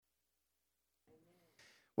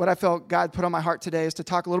what I felt God put on my heart today is to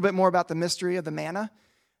talk a little bit more about the mystery of the manna.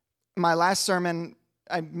 In my last sermon,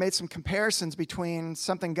 I made some comparisons between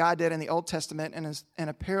something God did in the Old Testament and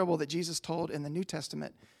a parable that Jesus told in the New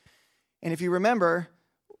Testament. And if you remember,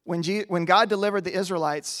 when God delivered the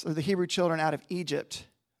Israelites, or the Hebrew children, out of Egypt,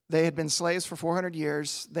 they had been slaves for 400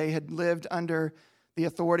 years. They had lived under the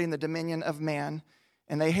authority and the dominion of man,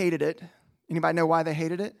 and they hated it. Anybody know why they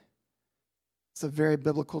hated it? It's a very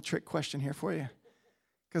biblical trick question here for you.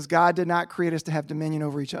 Because God did not create us to have dominion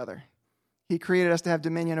over each other. He created us to have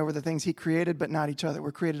dominion over the things he created, but not each other.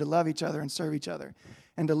 We're created to love each other and serve each other.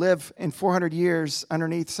 And to live in 400 years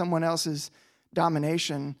underneath someone else's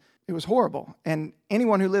domination, it was horrible. And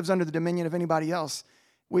anyone who lives under the dominion of anybody else,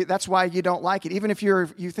 that's why you don't like it. Even if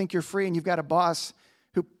you think you're free and you've got a boss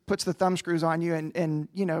who puts the thumb screws on you and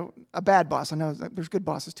a bad boss. I know there's good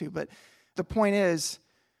bosses too, but the point is,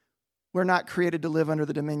 we're not created to live under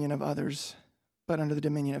the dominion of others, but under the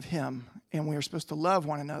dominion of him. And we are supposed to love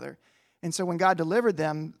one another. And so when God delivered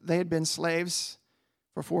them, they had been slaves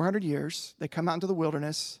for 400 years. They come out into the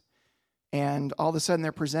wilderness, and all of a sudden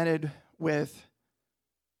they're presented with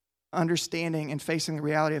understanding and facing the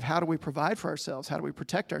reality of how do we provide for ourselves? How do we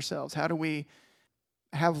protect ourselves? How do we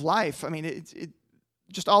have life? I mean, it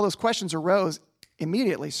just all those questions arose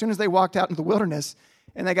immediately. As soon as they walked out into the wilderness,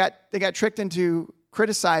 and they got tricked into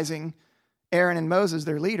criticizing Aaron and Moses,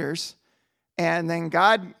 their leaders, and then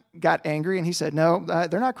God got angry, and he said, no,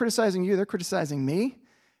 they're not criticizing you, they're criticizing me.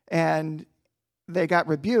 And they got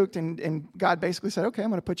rebuked, and God basically said, okay, I'm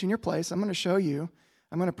going to put you in your place. I'm going to show you.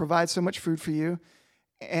 I'm going to provide so much food for you.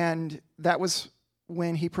 And that was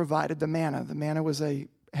when he provided the manna. The manna was a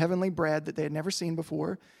heavenly bread that they had never seen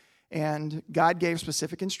before. And God gave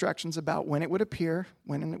specific instructions about when it would appear,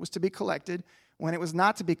 when it was to be collected, when it was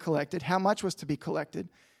not to be collected, how much was to be collected.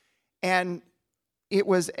 And it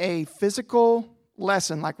was a physical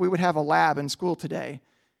lesson, like we would have a lab in school today.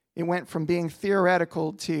 It went from being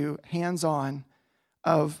theoretical to hands-on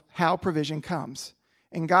of how provision comes.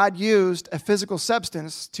 And God used a physical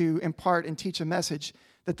substance to impart and teach a message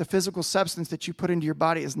that the physical substance that you put into your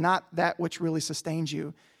body is not that which really sustains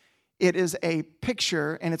you. It is a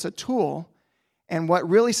picture and it's a tool. And what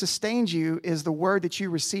really sustains you is the word that you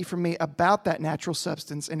receive from me about that natural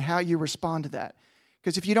substance and how you respond to that.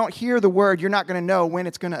 Because if you don't hear the word, you're not going to know when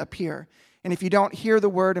it's going to appear. And if you don't hear the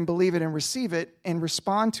word and believe it and receive it and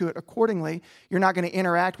respond to it accordingly, you're not going to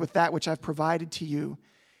interact with that which I've provided to you.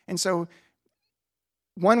 And so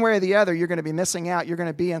one way or the other, you're going to be missing out. You're going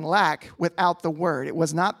to be in lack without the word. It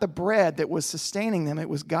was not the bread that was sustaining them. It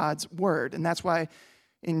was God's word. And that's why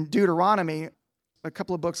in Deuteronomy, a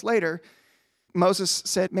couple of books later, Moses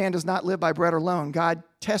said, man does not live by bread alone. God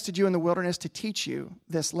tested you in the wilderness to teach you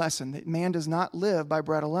this lesson, that man does not live by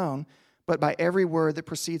bread alone, but by every word that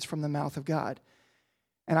proceeds from the mouth of God.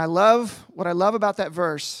 And what I love about that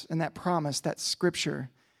verse and that promise, that scripture,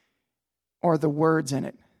 are the words in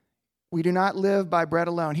it. We do not live by bread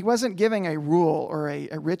alone. He wasn't giving a rule or a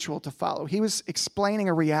ritual to follow. He was explaining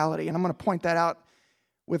a reality, and I'm going to point that out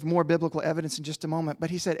with more biblical evidence in just a moment. But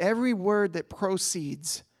he said, every word that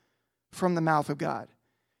proceeds from the mouth of God.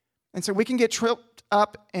 And so we can get tripped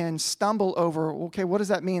up and stumble over, okay, what does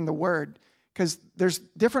that mean, the word? Because there's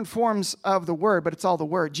different forms of the word, but it's all the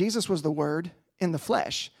word. Jesus was the word in the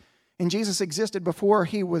flesh. And Jesus existed before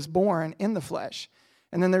he was born in the flesh.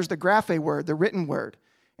 And then there's the graphe word, the written word.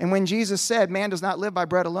 And when Jesus said, man does not live by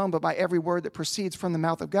bread alone, but by every word that proceeds from the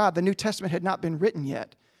mouth of God, the New Testament had not been written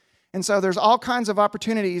yet. And so there's all kinds of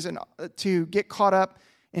opportunities to get caught up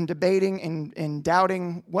in debating and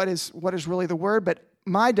doubting what is really the word. But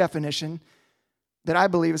my definition that I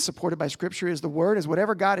believe is supported by Scripture is the word is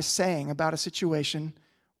whatever God is saying about a situation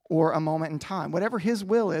or a moment in time, whatever his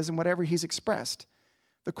will is and whatever he's expressed.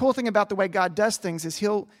 The cool thing about the way God does things is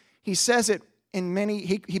he says it in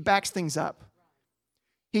he backs things up.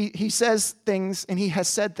 He says things and he has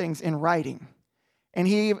said things in writing. And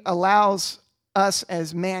he allows us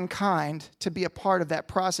as mankind to be a part of that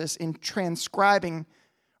process in transcribing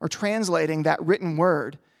or translating that written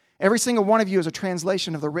word. Every single one of you is a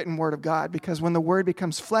translation of the written word of God, because when the word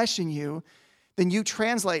becomes flesh in you, then you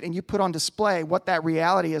translate and you put on display what that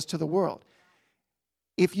reality is to the world.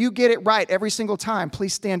 If you get it right every single time,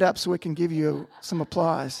 please stand up so we can give you some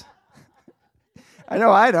applause. I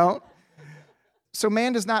know I don't. So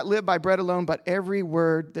man does not live by bread alone, but every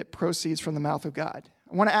word that proceeds from the mouth of God.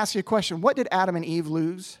 I want to ask you a question. What did Adam and Eve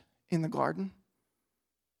lose in the garden?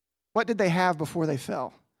 What did they have before they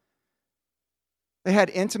fell? They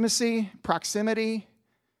had intimacy, proximity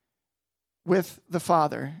with the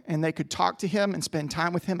Father, and they could talk to him and spend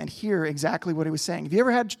time with him and hear exactly what he was saying. Have you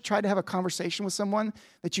ever tried to have a conversation with someone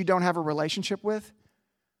that you don't have a relationship with?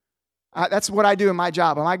 That's what I do in my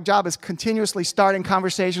job. My job is continuously starting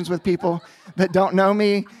conversations with people that don't know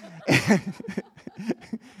me.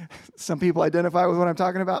 Some people identify with what I'm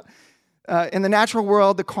talking about. In the natural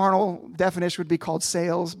world, the carnal definition would be called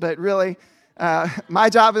sales, but really, my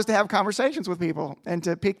job is to have conversations with people and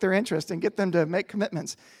to pique their interest and get them to make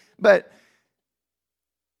commitments. But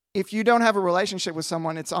if you don't have a relationship with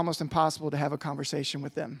someone, it's almost impossible to have a conversation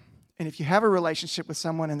with them. And if you have a relationship with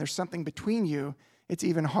someone and there's something between you, it's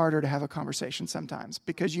even harder to have a conversation sometimes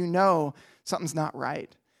because you know something's not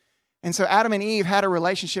right. And so Adam and Eve had a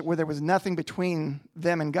relationship where there was nothing between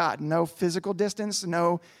them and God. No physical distance,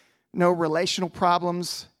 no relational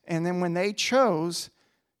problems. And then when they chose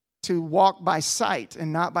to walk by sight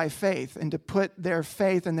and not by faith and to put their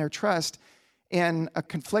faith and their trust in a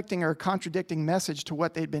conflicting or contradicting message to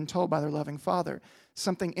what they'd been told by their loving Father,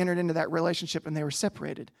 something entered into that relationship and they were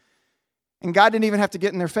separated. And God didn't even have to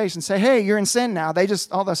get in their face and say, hey, you're in sin now. They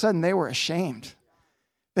just, all of a sudden, they were ashamed.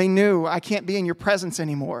 They knew, I can't be in your presence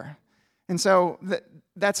anymore. And so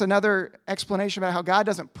that's another explanation about how God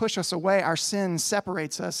doesn't push us away. Our sin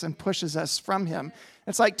separates us and pushes us from him.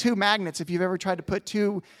 It's like two magnets. If you've ever tried to put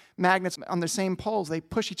two magnets on the same poles, they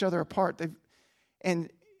push each other apart. And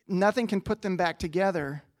nothing can put them back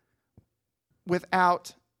together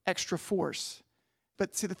without extra force.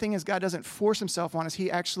 But see, the thing is, God doesn't force himself on us. He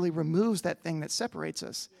actually removes that thing that separates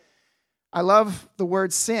us. I love the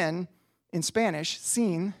word sin in Spanish.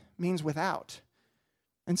 Sin means without.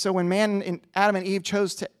 And so when Adam and Eve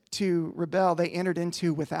chose to rebel, they entered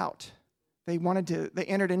into without. They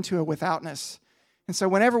entered into a withoutness. And so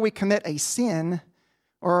whenever we commit a sin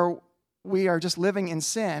or we are just living in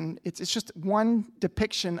sin, it's just one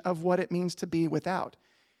depiction of what it means to be without.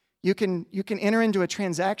 You can enter into a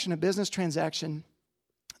transaction, a business transaction,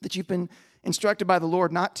 that you've been instructed by the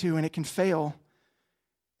Lord not to, and it can fail.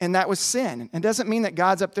 And that was sin. It doesn't mean that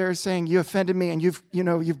God's up there saying, you offended me and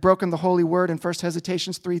you've broken the holy word in 1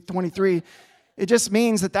 Hesitations 3:23. It just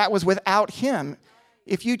means that was without him.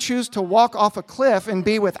 If you choose to walk off a cliff and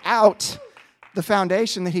be without the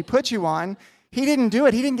foundation that he put you on, he didn't do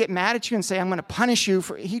it. He didn't get mad at you and say, I'm going to punish you.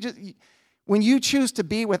 When you choose to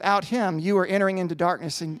be without him, you are entering into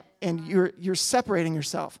darkness and you're separating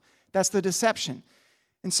yourself. That's the deception.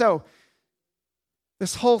 And so,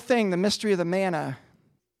 this whole thing, the mystery of the manna,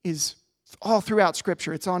 is all throughout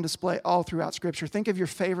Scripture. It's on display all throughout Scripture. Think of your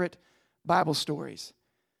favorite Bible stories.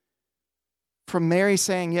 From Mary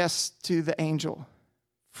saying yes to the angel,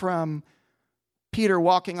 from Peter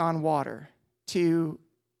walking on water, to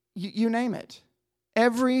you name it.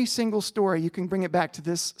 Every single story, you can bring it back to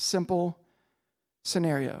this simple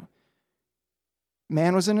scenario.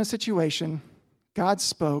 Man was in a situation, God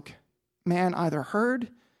spoke, man either heard,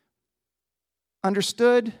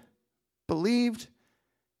 understood, believed,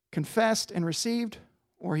 confessed, and received,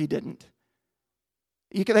 or he didn't.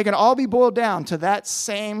 They can all be boiled down to that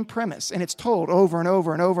same premise, and it's told over and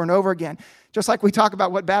over and over and over again. Just like we talk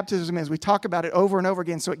about what baptism is, we talk about it over and over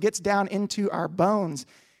again, so it gets down into our bones,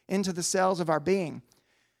 into the cells of our being.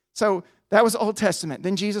 So that was Old Testament.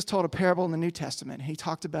 Then Jesus told a parable in the New Testament. He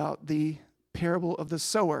talked about the parable of the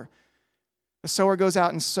sower. The sower goes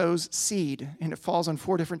out and sows seed, and it falls on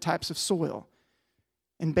 4 different types of soil.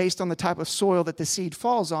 And based on the type of soil that the seed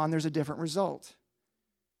falls on, there's a different result.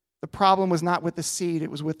 The problem was not with the seed,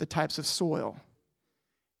 it was with the types of soil.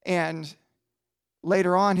 And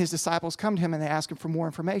later on, his disciples come to him and they ask him for more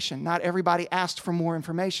information. Not everybody asked for more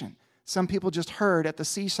information. Some people just heard at the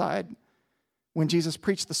seaside when Jesus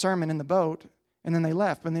preached the sermon in the boat, and then they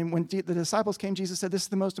left. And then when the disciples came, Jesus said, this is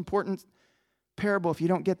the most important parable. If you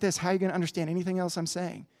don't get this, how are you going to understand anything else I'm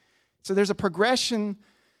saying? So there's a progression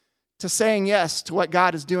to saying yes to what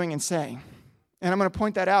God is doing and saying. And I'm going to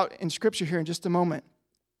point that out in Scripture here in just a moment.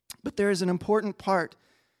 But there is an important part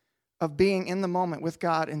of being in the moment with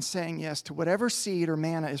God and saying yes to whatever seed or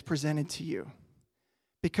manna is presented to you.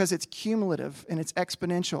 Because it's cumulative and it's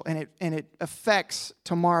exponential and it affects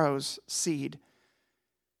tomorrow's seed.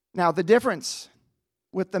 Now, the difference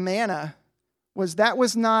with the manna was that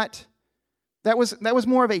was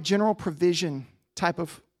more of a general provision type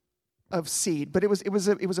of seed, but it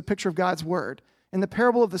was a picture of God's word. In the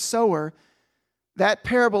parable of the sower, that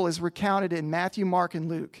parable is recounted in Matthew, Mark, and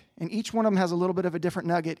Luke, and each one of them has a little bit of a different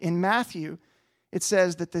nugget. In Matthew, it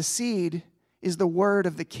says that the seed is the word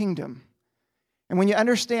of the kingdom. And when you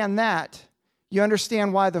understand that, you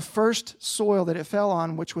understand why the first soil that it fell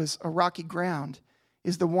on, which was a rocky ground,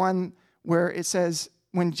 is the one where it says,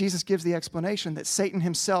 when Jesus gives the explanation, that Satan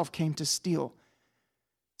himself came to steal.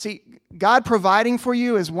 See, God providing for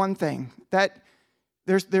you is one thing. That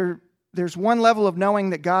there's one level of knowing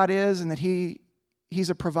that God is and that He's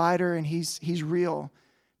a provider and He's real.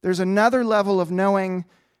 There's another level of knowing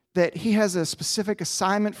that he has a specific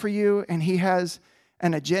assignment for you, and he has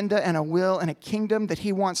an agenda and a will and a kingdom that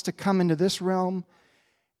he wants to come into this realm,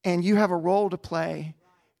 and you have a role to play.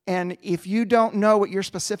 And if you don't know what your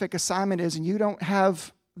specific assignment is and you don't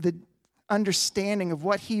have the understanding of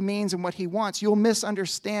what he means and what he wants, you'll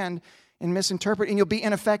misunderstand and misinterpret, and you'll be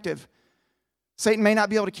ineffective. Satan may not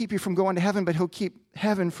be able to keep you from going to heaven, but he'll keep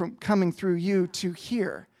heaven from coming through you to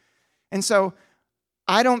here. And so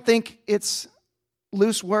I don't think it's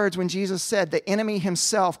loose words when Jesus said the enemy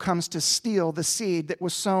himself comes to steal the seed that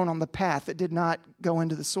was sown on the path that did not go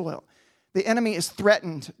into the soil. The enemy is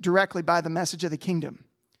threatened directly by the message of the kingdom.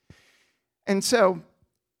 And so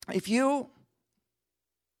if you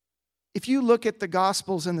look at the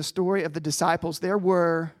Gospels and the story of the disciples,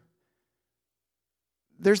 there's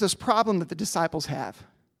this problem that the disciples have.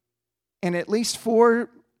 In at least 4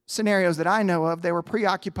 scenarios that I know of, they were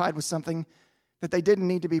preoccupied with something that they didn't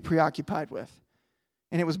need to be preoccupied with.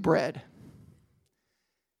 And it was bread.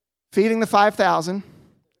 Feeding the 5,000.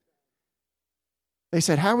 They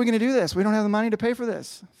said, how are we going to do this? We don't have the money to pay for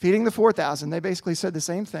this. Feeding the 4,000. They basically said the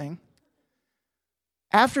same thing.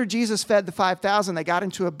 After Jesus fed the 5,000, they got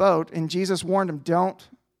into a boat, and Jesus warned them, don't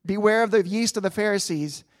beware of the yeast of the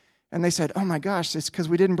Pharisees. And they said, oh my gosh, it's because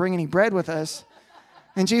we didn't bring any bread with us.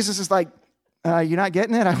 And Jesus is like, you're not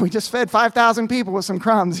getting it? We just fed 5,000 people with some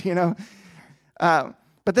crumbs, you know.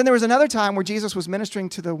 But then there was another time where Jesus was ministering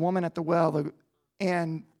to the woman at the well,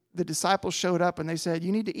 and the disciples showed up and they said,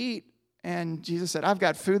 you need to eat. And Jesus said, I've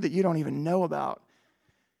got food that you don't even know about.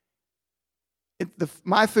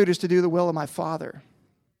 My food is to do the will of my Father.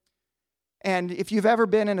 And if you've ever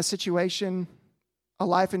been in a situation, a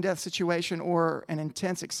life and death situation, or an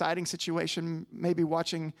intense, exciting situation, maybe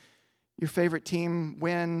watching your favorite team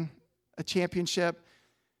win a championship,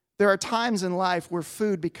 there are times in life where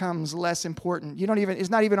food becomes less important. It's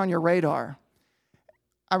not even on your radar.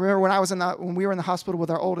 I remember when we were in the hospital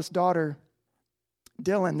with our oldest daughter,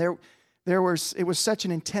 Dylan, it was such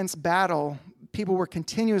an intense battle. People were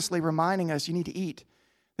continuously reminding us, you need to eat.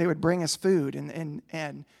 They would bring us food,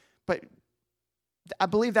 but I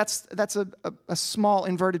believe that's a small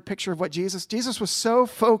inverted picture of what Jesus was so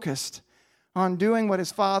focused on doing what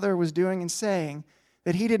his Father was doing and saying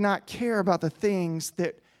that he did not care about the things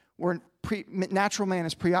that natural man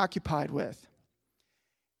is preoccupied with.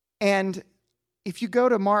 And if you go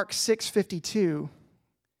to Mark 6:52,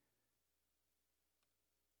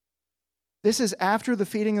 this is after the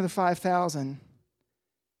feeding of the 5,000.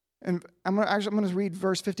 And I'm going to read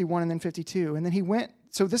verse 51 and then 52. And then he went,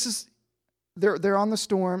 so this is, they're on the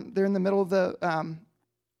storm. They're in the middle of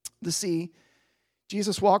the sea.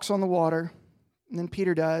 Jesus walks on the water, and then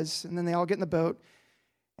Peter does, and then they all get in the boat.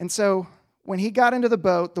 And so when he got into the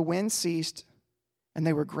boat, the wind ceased, and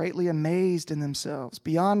they were greatly amazed in themselves,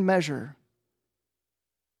 beyond measure,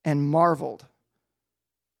 and marveled.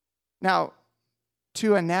 Now,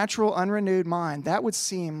 to a natural, unrenewed mind, that would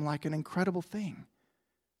seem like an incredible thing.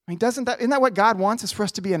 I mean, isn't that what God wants, is for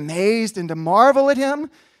us to be amazed and to marvel at him?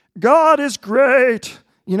 God is great.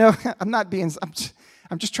 You know, I'm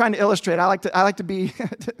just trying to illustrate. I like to be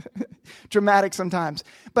dramatic sometimes.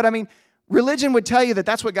 But I mean, religion would tell you that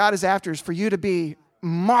that's what God is after, is for you to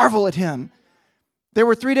marvel at him. There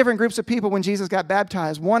were 3 different groups of people when Jesus got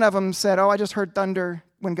baptized. One of them said, I just heard thunder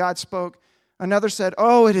when God spoke. Another said,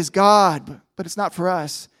 it is God, but it's not for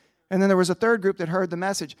us. And then there was a third group that heard the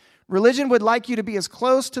message. Religion would like you to be as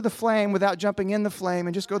close to the flame without jumping in the flame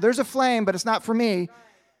and just go, there's a flame, but it's not for me.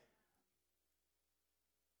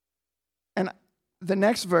 And the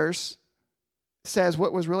next verse says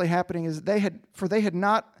what was really happening is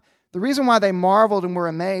the reason why they marveled and were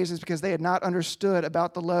amazed is because they had not understood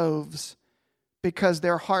about the loaves, because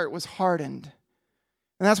their heart was hardened.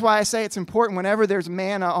 And that's why I say it's important whenever there's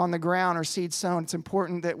manna on the ground or seed sown, it's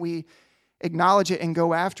important that we acknowledge it and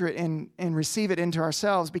go after it and receive it into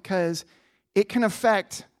ourselves, because it can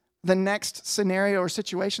affect the next scenario or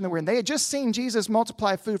situation that we're in. They had just seen Jesus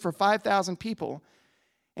multiply food for 5,000 people.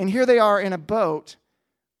 And here they are in a boat,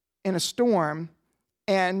 in a storm,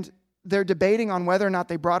 and they're debating on whether or not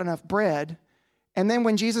they brought enough bread. And then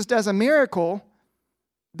when Jesus does a miracle,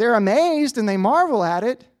 they're amazed and they marvel at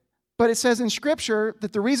it. But it says in Scripture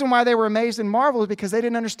that the reason why they were amazed and marveled is because they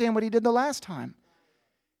didn't understand what he did the last time.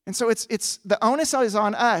 And so it's the onus is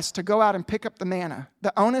on us to go out and pick up the manna.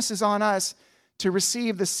 The onus is on us to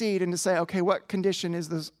receive the seed and to say, okay, what condition is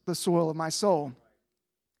the soil of my soul?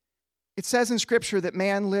 It says in Scripture that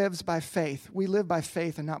man lives by faith. We live by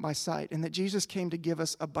faith and not by sight, and that Jesus came to give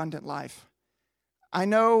us abundant life. I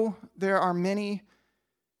know there have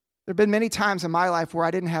been many times in my life where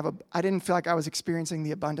I didn't feel like I was experiencing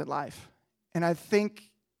the abundant life. And I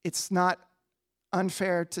think it's not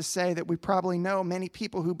unfair to say that we probably know many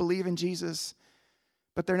people who believe in Jesus,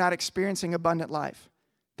 but they're not experiencing abundant life.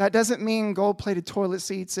 That doesn't mean gold-plated toilet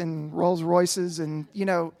seats and Rolls Royces and,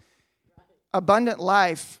 abundant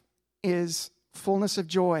life is fullness of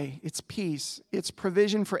joy, it's peace, it's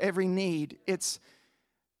provision for every need, it's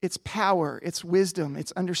power, it's wisdom,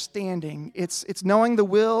 it's understanding, it's knowing the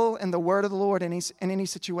will and the word of the Lord in any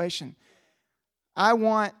situation.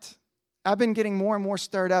 I've been getting more and more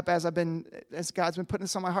stirred up as God's been putting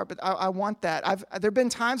this on my heart, but I want that. There have been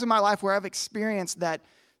times in my life where I've experienced that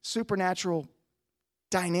supernatural,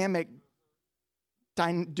 dynamic,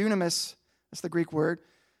 dunamis, that's the Greek word,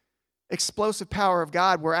 explosive power of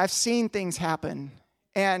God, where I've seen things happen.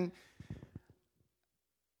 And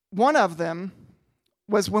one of them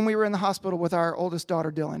was when we were in the hospital with our oldest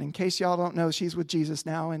daughter, Dylan. In case y'all don't know, she's with Jesus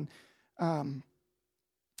now, and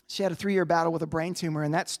she had a 3-year battle with a brain tumor.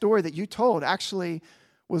 And that story that you told actually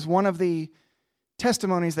was one of the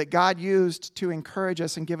testimonies that God used to encourage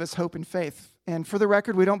us and give us hope and faith. And for the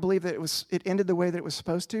record, we don't believe that it ended the way that it was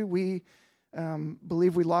supposed to. We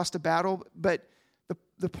believe we lost a battle. But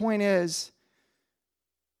the point is,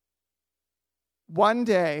 one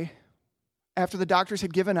day after the doctors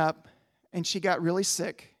had given up and she got really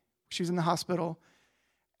sick, she was in the hospital,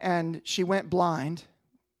 and she went blind.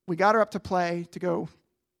 We got her up to play, to go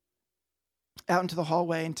out into the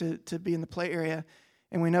hallway and to be in the play area,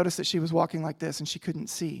 and we noticed that she was walking like this and she couldn't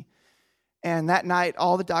see. And that night,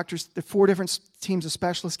 all the doctors, the 4 different teams of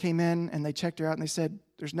specialists came in, and they checked her out, and they said,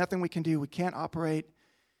 there's nothing we can do. We can't operate,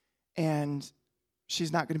 and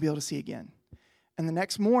she's not going to be able to see again. And the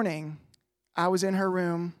next morning, I was in her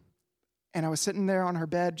room, and I was sitting there on her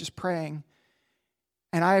bed just praying,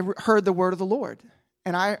 and I heard the word of the Lord.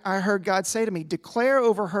 And I heard God say to me, declare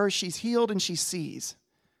over her she's healed and she sees.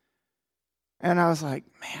 And I was like,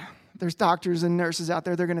 man, there's doctors and nurses out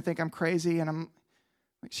there. They're going to think I'm crazy. And I'm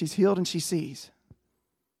like, she's healed and she sees.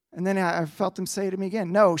 And then I felt him say to me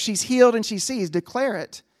again, no, she's healed and she sees. Declare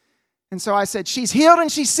it. And so I said, she's healed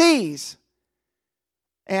and she sees.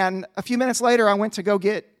 And a few minutes later, I went to go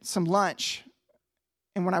get some lunch.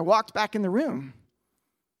 And when I walked back in the room,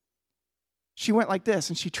 she went like this,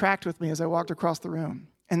 and she tracked with me as I walked across the room.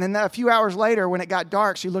 And then a few hours later, when it got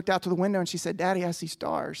dark, she looked out to the window and she said, Daddy, I see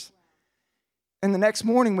stars. And the next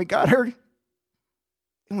morning, we got her,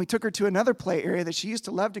 and we took her to another play area that she used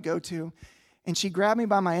to love to go to. And she grabbed me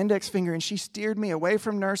by my index finger, and she steered me away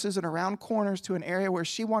from nurses and around corners to an area where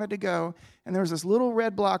she wanted to go. And there was this little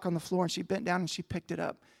red block on the floor, and she bent down and she picked it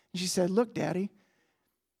up. And she said, look, Daddy,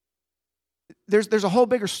 there's a whole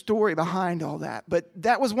bigger story behind all that. But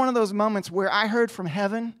that was one of those moments where I heard from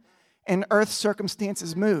heaven and earth's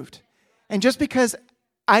circumstances moved. And just because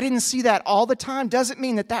I didn't see that all the time doesn't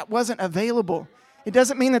mean that that wasn't available. It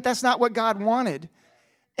doesn't mean that that's not what God wanted.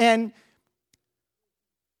 And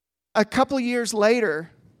a couple years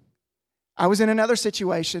later, I was in another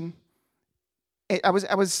situation.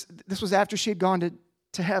 This was after she had gone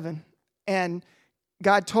to heaven. And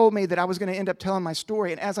God told me that I was going to end up telling my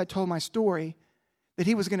story. And as I told my story, that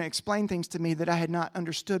he was going to explain things to me that I had not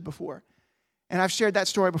understood before. And I've shared that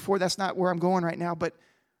story before. That's not where I'm going right now. But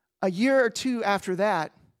a year or two after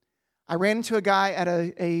that, I ran into a guy at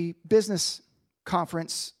a business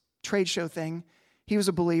conference, trade show thing. He was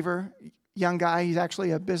a believer, young guy. He's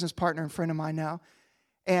actually a business partner and friend of mine now.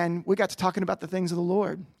 And we got to talking about the things of the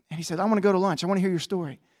Lord. And he said, I want to go to lunch. I want to hear your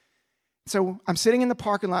story. So I'm sitting in the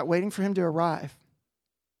parking lot waiting for him to arrive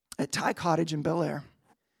at Thai Cottage in Bel Air.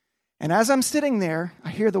 And as I'm sitting there, I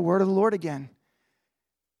hear the word of the Lord again.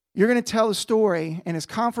 You're going to tell the story, and as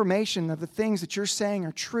confirmation of the things that you're saying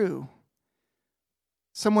are true,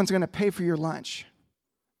 someone's going to pay for your lunch.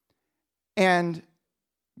 And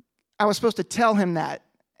I was supposed to tell him that,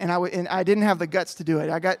 and I didn't have the guts to do it.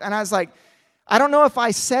 I was like, I don't know if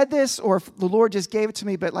I said this or if the Lord just gave it to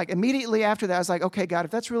me, but like immediately after that, I was like, okay, God,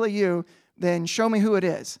 if that's really you, then show me who it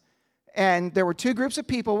is. And there were 2 groups of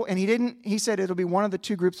people, and he said it'll be one of the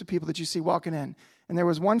 2 groups of people that you see walking in. And there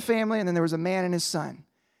was one family, and then there was a man and his son.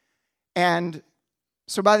 And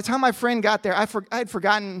so by the time my friend got there, I had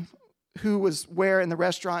forgotten who was where in the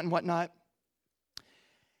restaurant and whatnot.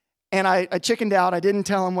 And I chickened out. I didn't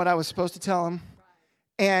tell him what I was supposed to tell him.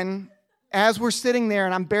 And as we're sitting there,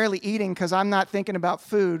 and I'm barely eating because I'm not thinking about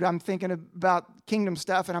food. I'm thinking about kingdom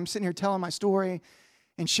stuff, and I'm sitting here telling my story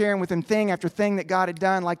and sharing with him thing after thing that God had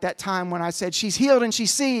done, like that time when I said, she's healed and she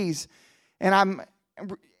sees. And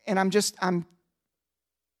I'm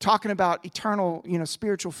talking about eternal,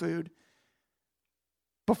 spiritual food.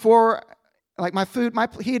 Before, like my food,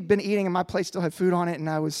 he had been eating and my plate still had food on it, and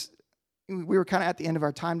we were kind of at the end of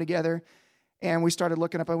our time together. And we started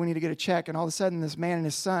looking up, we need to get a check. And all of a sudden, this man and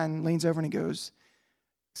his son leans over and he goes,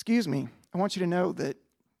 "Excuse me, I want you to know that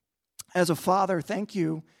as a father, thank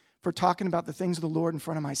you for talking about the things of the Lord in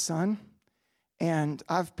front of my son. And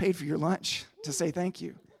I've paid for your lunch to say thank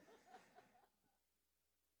you."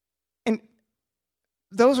 And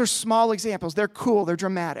those are small examples. They're cool. They're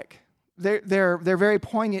dramatic. They're very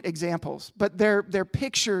poignant examples. But they're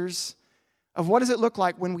pictures of what does it look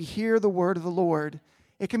like when we hear the word of the Lord.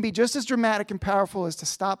 It can be just as dramatic and powerful as to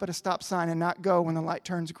stop at a stop sign and not go when the light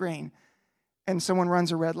turns green and someone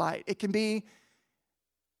runs a red light. It can be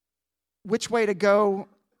which way to go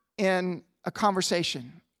in a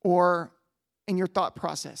conversation or in your thought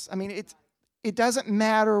process. I mean, it doesn't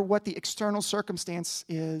matter what the external circumstance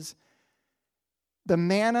is. The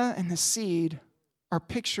manna and the seed are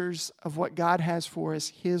pictures of what God has for us,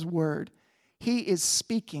 His word. He is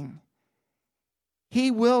speaking.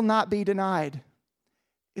 He will not be denied.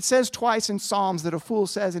 It says twice in Psalms that a fool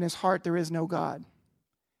says in his heart there is no God.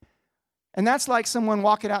 And that's like someone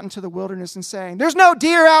walking out into the wilderness and saying, "There's no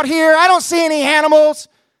deer out here, I don't see any animals,"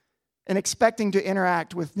 and expecting to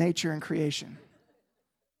interact with nature and creation.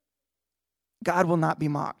 God will not be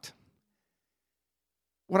mocked.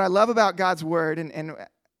 What I love about God's word, and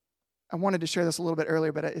I wanted to share this a little bit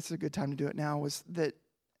earlier, but it's a good time to do it now, was that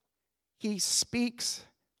He speaks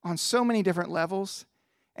on so many different levels,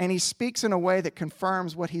 and He speaks in a way that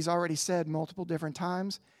confirms what He's already said multiple different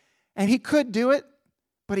times. And He could do it,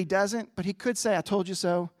 but He doesn't. But He could say, "I told you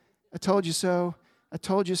so, I told you so, I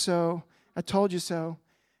told you so, I told you so."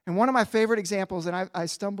 And one of my favorite examples, and I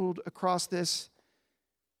stumbled across this,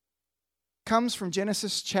 comes from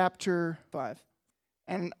Genesis chapter 5.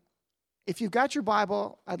 And if you've got your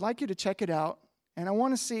Bible, I'd like you to check it out. And I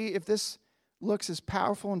want to see if this looks as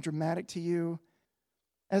powerful and dramatic to you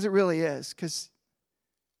as it really is, because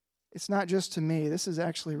it's not just to me. This is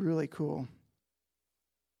actually really cool.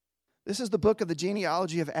 This is the book of the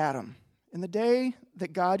genealogy of Adam. In the day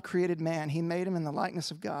that God created man, He made him in the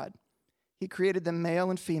likeness of God. He created them male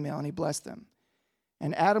and female, and He blessed them.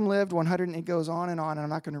 And Adam lived 100, and it goes on, and I'm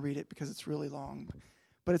not going to read it because it's really long.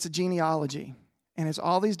 But it's a genealogy, and it's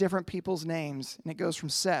all these different people's names, and it goes from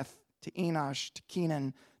Seth to Enosh to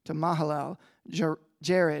Kenan to Mahalalel,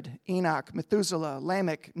 Jared, Enoch, Methuselah,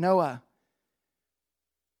 Lamech, Noah.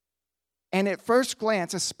 And at first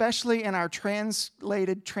glance, especially in our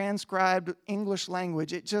translated, transcribed English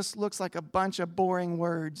language, it just looks like a bunch of boring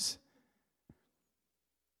words.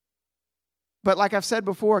 But like I've said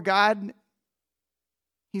before, God,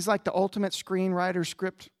 He's like the ultimate screenwriter,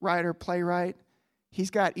 script writer, playwright. He's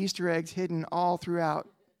got Easter eggs hidden all throughout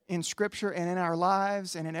in Scripture and in our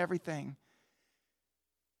lives and in everything.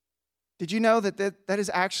 Did you know that is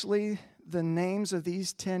actually the names of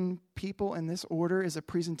these 10 people in this order is a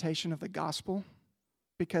presentation of the gospel?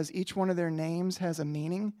 Because each one of their names has a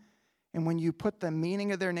meaning. And when you put the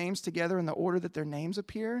meaning of their names together in the order that their names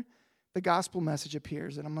appear, the gospel message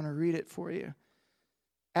appears. And I'm going to read it for you.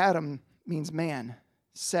 Adam means man.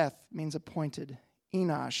 Seth means appointed.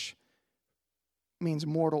 Enosh means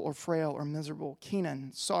mortal or frail or miserable.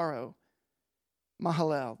 Kenan, sorrow.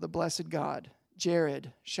 Mahalalel, the blessed God.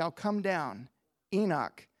 Jared, shall come down.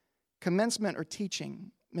 Enoch, commencement or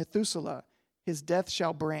teaching. Methuselah, his death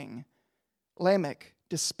shall bring. Lamech,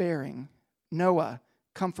 despairing. Noah,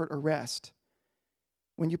 comfort or rest.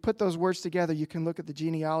 When you put those words together, you can look at the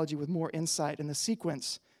genealogy with more insight in the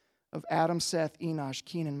sequence of Adam, Seth, Enosh,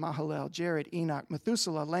 Kenan, Mahalalel, Jared, Enoch,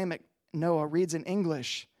 Methuselah, Lamech, Noah reads in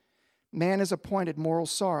English, "Man is appointed moral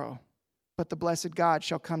sorrow, but the blessed God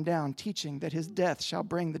shall come down, teaching that His death shall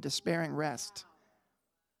bring the despairing rest."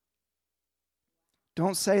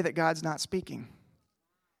 Don't say that God's not speaking.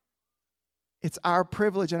 It's our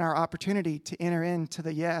privilege and our opportunity to enter into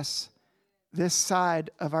the yes, this side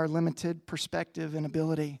of our limited perspective and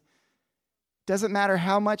ability. Doesn't matter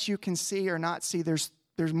how much you can see or not see, there's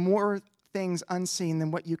more things unseen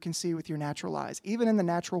than what you can see with your natural eyes. Even in the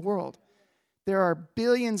natural world, there are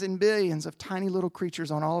billions and billions of tiny little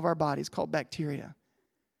creatures on all of our bodies called bacteria.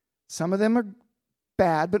 Some of them are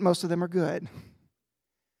bad, but most of them are good.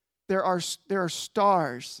 There are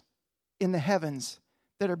stars in the heavens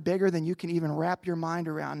that are bigger than you can even wrap your mind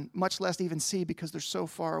around, much less even see because they're so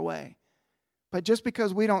far away. But just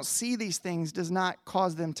because we don't see these things does not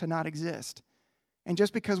cause them to not exist. And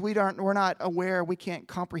just because we're not aware, we can't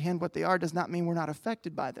comprehend what they are, does not mean we're not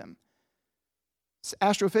affected by them.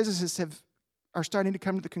 Astrophysicists are starting to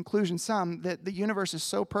come to the conclusion, some, that the universe is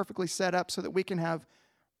so perfectly set up so that we can have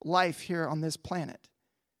life here on this planet.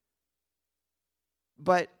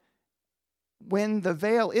 But when the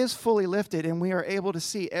veil is fully lifted and we are able to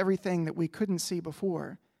see everything that we couldn't see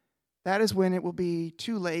before, that is when it will be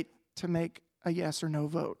too late to make a yes or no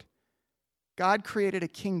vote. God created a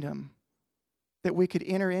kingdom that we could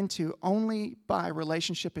enter into only by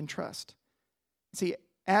relationship and trust. See,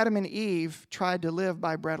 Adam and Eve tried to live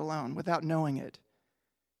by bread alone without knowing it.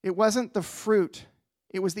 It wasn't the fruit,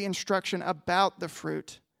 it was the instruction about the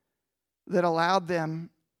fruit that allowed them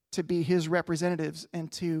to be his representatives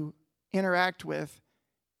and to interact with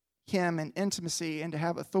him in intimacy and to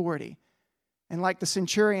have authority. And like the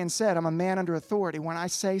centurion said, I'm a man under authority. When I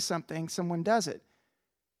say something, someone does it.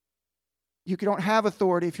 You don't have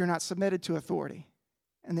authority if you're not submitted to authority.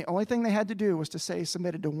 And the only thing they had to do was to say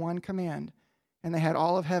submitted to one command, and they had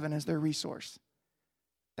all of heaven as their resource.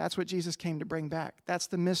 That's what Jesus came to bring back. That's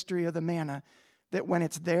the mystery of the manna, that when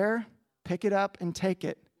it's there, pick it up and take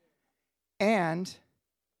it. And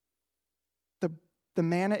the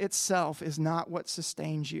manna itself is not what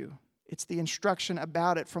sustains you. It's the instruction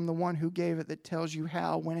about it from the one who gave it that tells you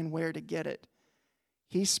how, when, and where to get it.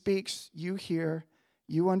 He speaks, you hear,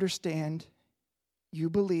 you understand, you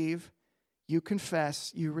believe, you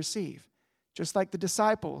confess, you receive. Just like the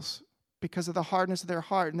disciples, because of the hardness of their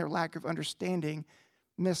heart and their lack of understanding,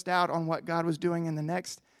 missed out on what God was doing in the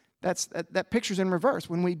next. That picture's in reverse.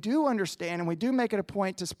 When we do understand and we do make it a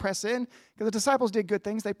point to press in, because the disciples did good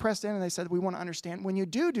things, they pressed in and they said, we want to understand. When you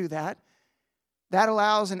do that, that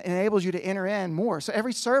allows and enables you to enter in more. So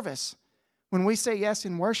every service, when we say yes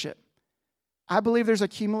in worship, I believe there's a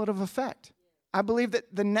cumulative effect. I believe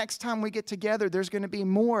that the next time we get together, there's going to be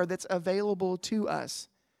more that's available to us.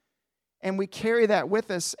 And we carry that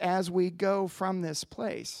with us as we go from this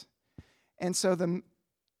place. And so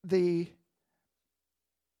the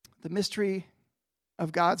mystery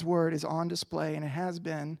of God's word is on display, and it has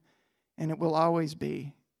been, and it will always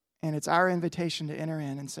be. And it's our invitation to enter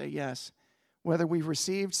in and say yes. Whether we've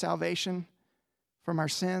received salvation from our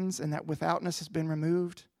sins and that withoutness has been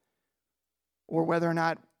removed, or whether or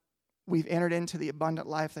not we've entered into the abundant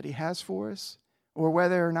life that he has for us, or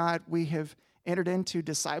whether or not we have entered into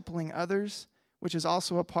discipling others, which is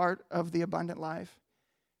also a part of the abundant life.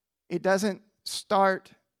 It doesn't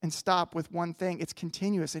start and stop with one thing. It's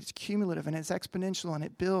continuous, it's cumulative, and it's exponential, and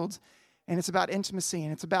it builds, and it's about intimacy,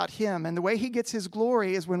 and it's about him. And the way he gets his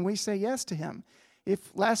glory is when we say yes to him.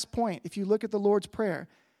 Last point, if you look at the Lord's Prayer,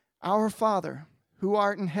 our Father, who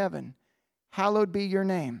art in heaven, hallowed be your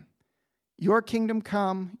name. Your kingdom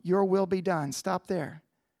come, your will be done. Stop there.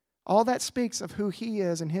 All that speaks of who he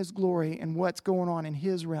is and his glory and what's going on in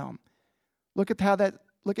his realm. Look at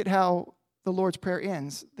how the Lord's Prayer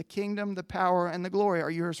ends. The kingdom, the power, and the glory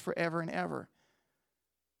are yours forever and ever.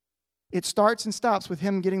 It starts and stops with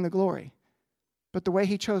him getting the glory. But the way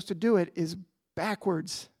he chose to do it is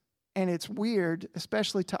backwards. And it's weird,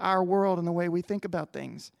 especially to our world and the way we think about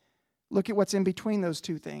things. Look at what's in between those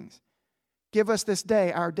two things. Give us this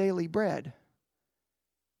day our daily bread.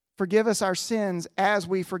 Forgive us our sins as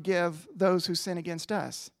we forgive those who sin against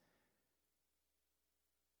us.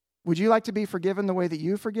 Would you like to be forgiven the way that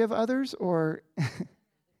you forgive others? Or,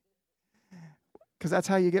 because that's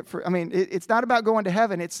how you get, it's not about going to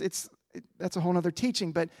heaven. That's a whole other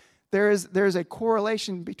teaching. But there's a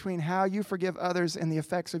correlation between how you forgive others and the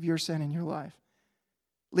effects of your sin in your life.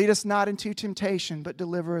 Lead us not into temptation, but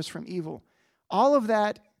deliver us from evil. All of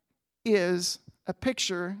that is a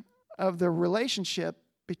picture of the relationship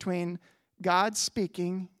between God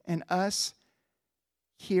speaking and us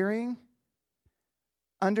hearing,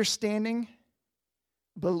 understanding,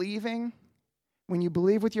 believing. When you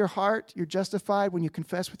believe with your heart, you're justified. When you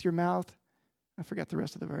confess with your mouth, I forgot the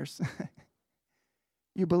rest of the verse.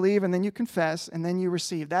 You believe and then you confess and then you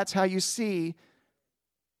receive. That's how you see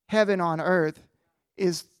heaven on earth,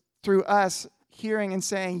 is through us hearing and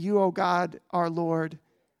saying, you, O God, our Lord,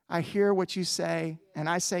 I hear what you say and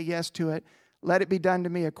I say yes to it. Let it be done to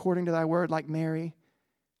me according to thy word, like Mary.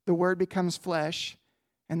 The word becomes flesh.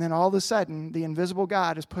 And then all of a sudden, the invisible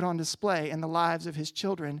God is put on display in the lives of his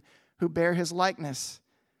children who bear his likeness.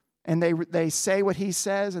 And they say what he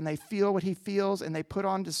says, and they feel what he feels, and they put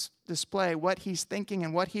on display what he's thinking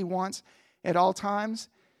and what he wants at all times.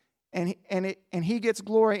 And he gets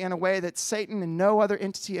glory in a way that Satan and no other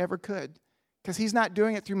entity ever could. Because he's not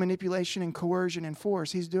doing it through manipulation and coercion and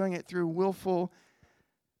force. He's doing it through willful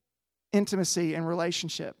intimacy and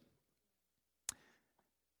relationship.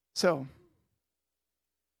 So,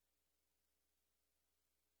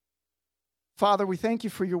 Father, we thank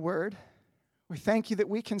you for your word. We thank you that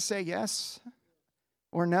we can say yes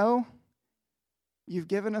or no. You've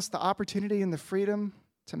given us the opportunity and the freedom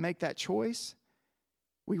to make that choice.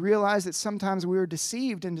 We realize that sometimes we are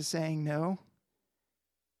deceived into saying no.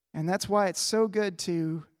 And that's why it's so good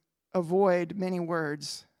to avoid many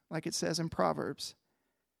words, like it says in Proverbs.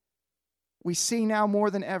 We see now more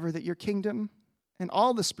than ever that your kingdom and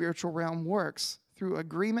all the spiritual realm works through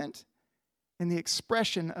agreement and the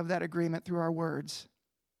expression of that agreement through our words.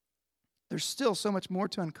 There's still so much more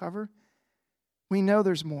to uncover. We know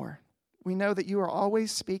there's more. We know that you are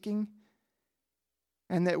always speaking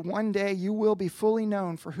and that one day you will be fully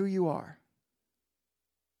known for who you are.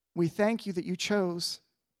 We thank you that you chose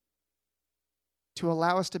to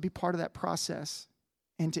allow us to be part of that process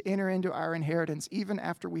and to enter into our inheritance even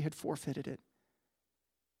after we had forfeited it.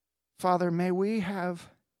 Father, may we have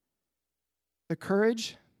the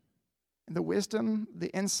courage, the wisdom, the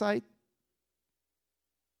insight,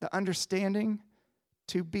 the understanding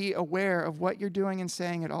to be aware of what you're doing and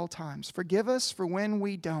saying at all times. Forgive us for when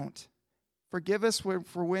we don't. Forgive us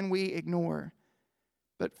for when we ignore.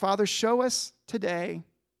 But Father, show us today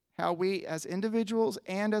how we as individuals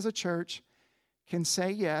and as a church can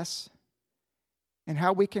say yes, and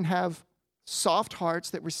how we can have soft hearts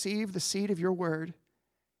that receive the seed of your word,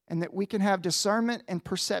 and that we can have discernment and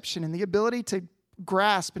perception and the ability to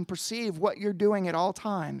grasp and perceive what you're doing at all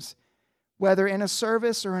times, whether in a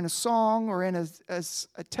service or in a song or in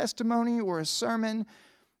a testimony or a sermon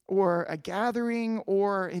or a gathering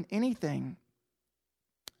or in anything.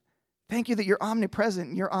 Thank you that you're omnipresent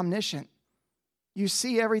and you're omniscient. You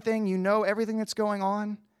see everything, you know everything that's going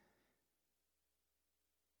on.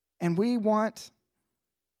 And we want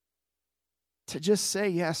to just say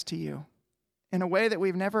yes to you in a way that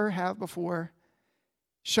we've never have before.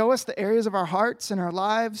 Show us the areas of our hearts and our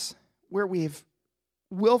lives where we've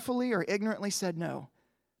willfully or ignorantly said no.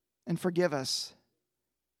 And forgive us.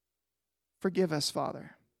 Forgive us,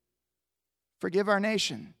 Father. Forgive our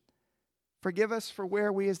nation. Forgive us for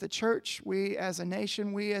where we as the church, we as a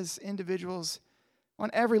nation, we as individuals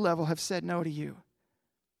on every level have said no to you.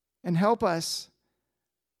 And help us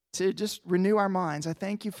to just renew our minds. I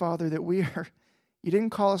thank you, Father, that you didn't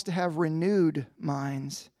call us to have renewed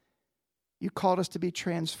minds. You called us to be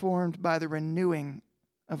transformed by the renewing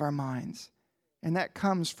of our minds. And that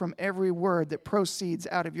comes from every word that proceeds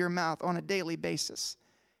out of your mouth on a daily basis.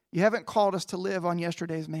 You haven't called us to live on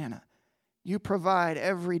yesterday's manna. You provide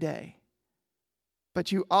every day.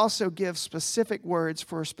 But you also give specific words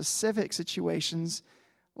for specific situations,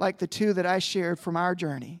 like the two that I shared from our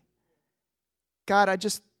journey. God, I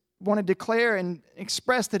just want to declare and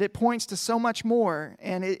express that it points to so much more,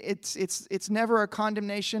 and it's never a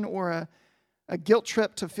condemnation or a guilt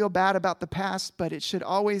trip to feel bad about the past, but it should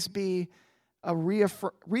always be a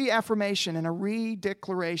reaffirmation and a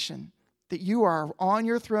redeclaration that you are on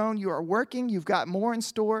your throne, you are working, you've got more in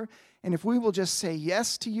store, and if we will just say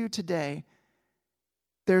yes to you today,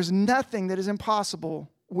 there's nothing that is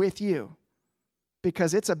impossible with you,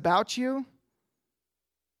 because it's about you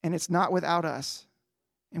and it's not without us.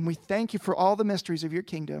 And we thank you for all the mysteries of your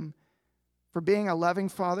kingdom, for being a loving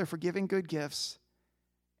Father, for giving good gifts.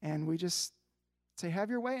 And we just say, have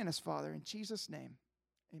your way in us, Father. In Jesus' name,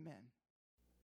 amen.